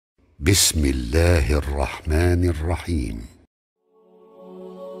بسم الله الرحمن الرحيم.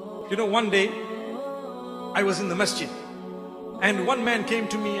 You know, one day I was in the masjid and one man came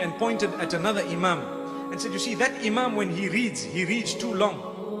to me and pointed at another imam and said, you see, that imam, when he reads too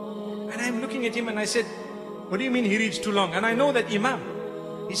long. And I'm looking at him and I said, what do you mean he reads too long? And I know that imam.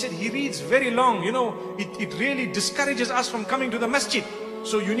 He said, he reads very long. You know, it really discourages us from coming to the masjid.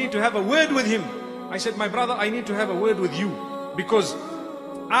 So you need to have a word with him. I said, my brother, I need to have a word with you, because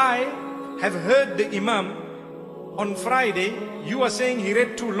I have heard the imam on Friday, you are saying he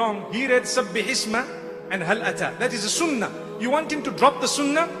read too long. He read Sybsceibe and Hal Ata. That is a sunnah. You want him to drop the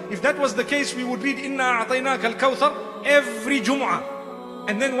sunnah? If that was the case, we would read Inna A'tainaka al-Kawthar every Jum'ah.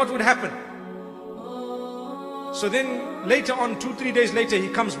 And then what would happen? So then later on, 2-3 days later, he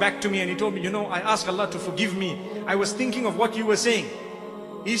comes back to me and he told me, you know, I asked Allah to forgive me. I was thinking of what you were saying.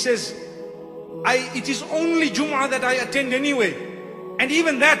 He says, it is only Jum'ah that I attend anyway. And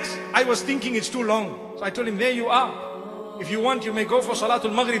even that, I was thinking it's too long. So I told him, there you are. If you want, you may go for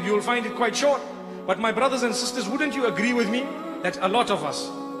Salatul Maghrib. You will find it quite short. But my brothers and sisters, wouldn't you agree with me that a lot of us,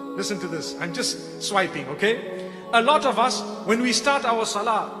 listen to this, I'm just swiping, okay? A lot of us, when we start our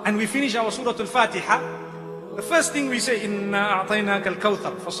Salah and we finish our Surah Al-Fatiha, the first thing we say, Inna A'tainaka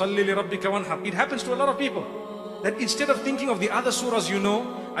al-Kawthar, fasalli li rabbika wanhar. It happens to a lot of people. That instead of thinking of the other surahs, you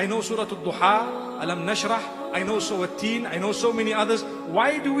know, I know Surah Al-Duha, Alam Nashrah, I know Surah Al-Teen, I know so many others.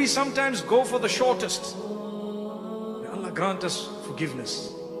 Why do we sometimes go for the shortest? May Allah grant us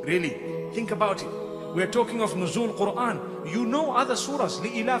forgiveness. Really, think about it. We are talking of Nuzul Quran. You know other surahs,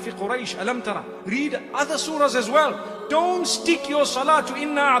 Li'ilafi Quraysh, Alam Tara. Read other surahs as well. Don't stick your salah to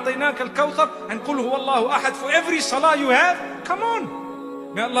Inna A'tainaka al-Kawthar and Qul Huwallahu Ahad for every salah you have. Come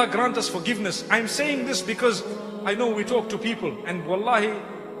on. May Allah grant us forgiveness. I'm saying this because I know we talk to people, and wallahi,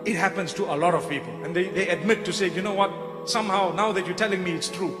 it happens to a lot of people. And they admit to say, you know what, somehow now that you're telling me it's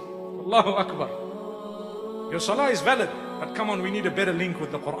true. Allahu Akbar. Your salah is valid, but come on, we need a better link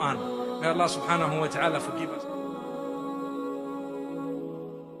with the Quran. May Allah subhanahu wa ta'ala forgive us.